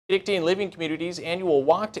Benedictine Living Community's annual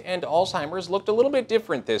Walk to End Alzheimer's looked a little bit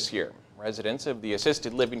different this year. Residents of the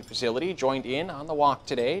assisted living facility joined in on the walk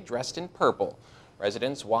today, dressed in purple.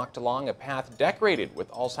 Residents walked along a path decorated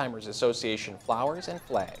with Alzheimer's Association flowers and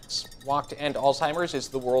flags. Walk to End Alzheimer's is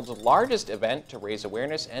the world's largest event to raise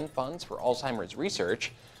awareness and funds for Alzheimer's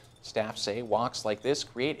research. Staff say walks like this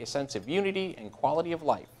create a sense of unity and quality of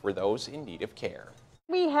life for those in need of care.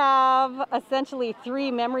 We have essentially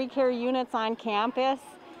 3 memory care units on campus,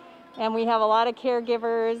 and we have a lot of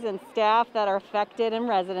caregivers and staff that are affected, and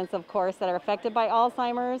residents, of course, that are affected by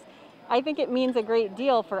Alzheimer's. I think it means a great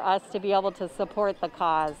deal for us to be able to support the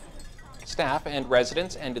cause. Staff and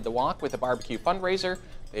residents ended the walk with a barbecue fundraiser.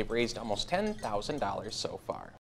 They've raised almost $10,000 so far.